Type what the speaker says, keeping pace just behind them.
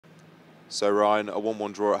So Ryan, a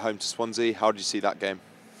 1-1 draw at home to Swansea. How did you see that game?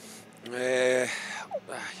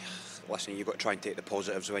 Listen, you've got to try and take the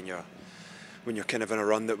positives when you're kind of in a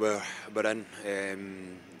run that we're in.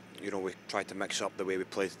 You know, we tried to mix up the way we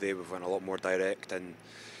played today. We've went a lot more direct, and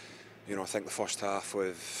you know, I think the first half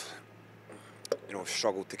we've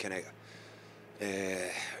struggled to kind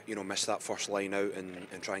of miss that first line out and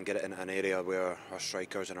try and get it into an area where our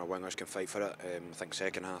strikers and our wingers can fight for it. I think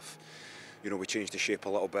second half, we changed the shape a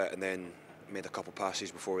little bit and then made a couple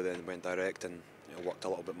passes before we then went direct and worked a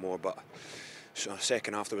little bit more. But so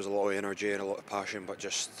second half there was a lot of energy and a lot of passion, but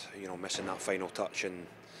just missing that final touch and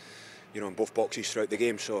in both boxes throughout the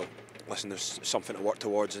game. So listen, there's something to work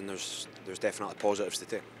towards, and there's definitely positives to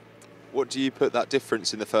take. What do you put that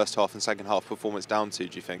difference in the first half and second half performance down to,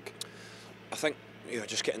 do you think? I think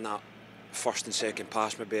just getting that first and second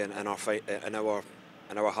pass maybe in our fight in our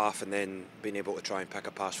half, and then being able to try and pick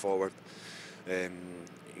a pass forward,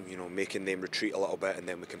 making them retreat a little bit, and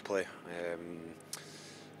then we can play.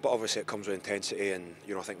 But obviously it comes with intensity, and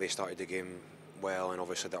I think they started the game well, and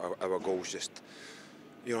obviously our goals just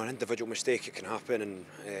an individual mistake, it can happen, and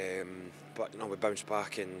but we bounced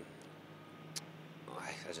back, and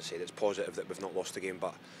as I said, it's positive that we've not lost the game,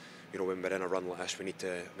 but when we're in a run like this, we need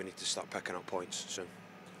to start picking up points soon.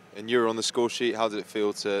 And you're on the score sheet. How did it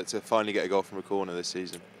feel to finally get a goal from a corner this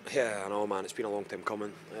season? Yeah, I know, man. It's been a long time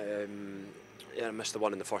coming. I missed the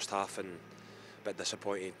one in the first half and a bit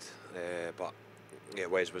disappointed. But yeah,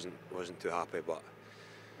 Wes wasn't too happy, but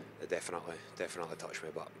it definitely touched me.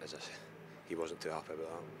 But as I said, he wasn't too happy about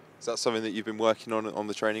that. Is that something that you've been working on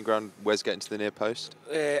the training ground? Wes getting to the near post?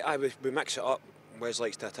 We mix it up. Wes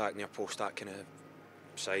likes to attack near post, that kind of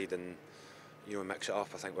side, and we mix it up.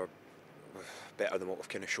 I think we're better than what we've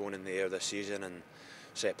kind of shown in the air this season, and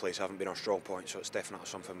set plays haven't been our strong point, so it's definitely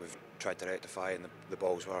something we've tried to rectify, and the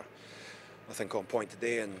balls were, I think, on point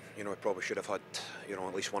today, and we probably should have had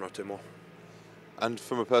at least one or two more. And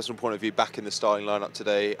from a personal point of view, back in the starting lineup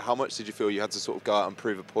today, how much did you feel you had to sort of go out and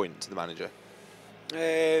prove a point to the manager?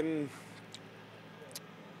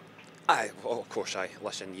 Well, of course,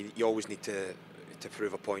 listen, you always need to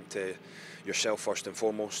prove a point to yourself first and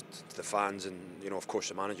foremost, to the fans, and of course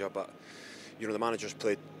the manager. But the manager's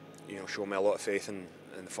played, shown me a lot of faith in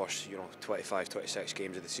the first 25-26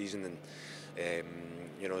 games of the season, and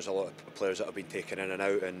there's a lot of players that have been taken in and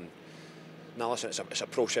out, and now listen, it's a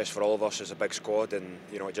process for all of us as a big squad, and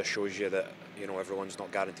it just shows you that everyone's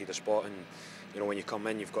not guaranteed a spot, and when you come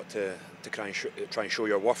in, you've got to try and show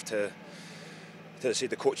your worth to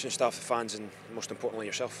the coaching staff, the fans, and most importantly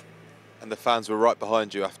yourself. And the fans were right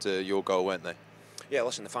behind you after your goal, weren't they? Yeah,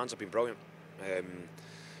 listen, the fans have been brilliant.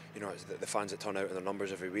 It's the fans that turn out in their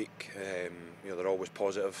numbers every week. They're always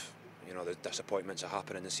positive. The disappointments that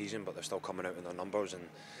happen in the season, but they're still coming out in their numbers,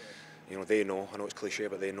 and they know. I know it's cliche,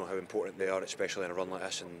 but they know how important they are, especially in a run like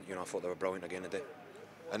this. And I thought they were brilliant again today.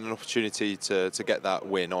 And an opportunity to get that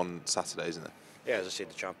win on Saturday, isn't it? Yeah, as I said,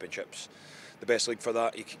 the Championship's the best league for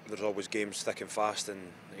that. There's always games thick and fast, and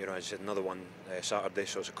as I said, another one Saturday,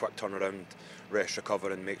 so it's a quick turnaround, rest,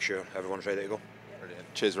 recover, and make sure everyone's ready to go.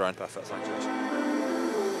 Brilliant. Cheers, Ryan. Perfect. Thanks.